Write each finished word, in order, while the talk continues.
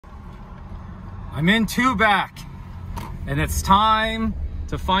I'm in Tubac, and it's time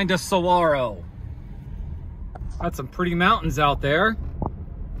to find a saguaro. Got some pretty mountains out there.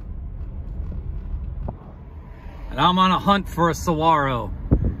 And I'm on a hunt for a saguaro.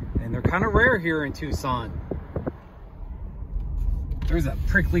 And they're kind of rare here in Tucson. There's a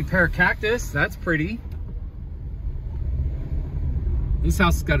prickly pear cactus, that's pretty. This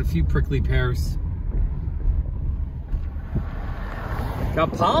house has got a few prickly pears.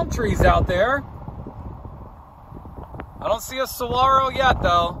 Got palm trees out there. I don't see a saguaro yet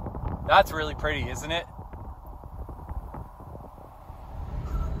though. That's really pretty, isn't it?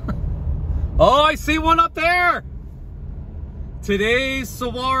 Oh, I see one up there. Today's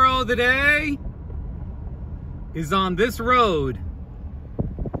saguaro of the day is on this road.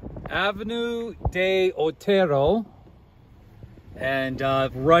 Avenue de Otero. And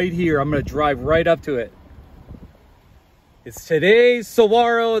right here, I'm gonna drive right up to it. It's today's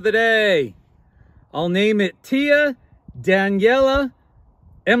saguaro of the day. I'll name it Tia Daniela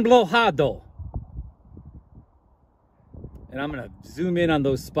Emblojado. And I'm gonna zoom in on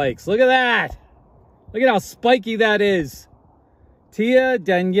those spikes. Look at that. Look at how spiky that is. Tia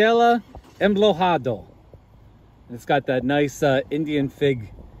Daniela Emblojado. And it's got that nice Indian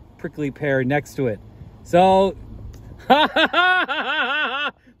fig prickly pear next to it. So, that's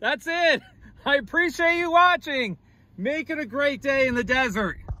it. I appreciate you watching. Make it a great day in the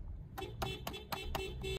desert.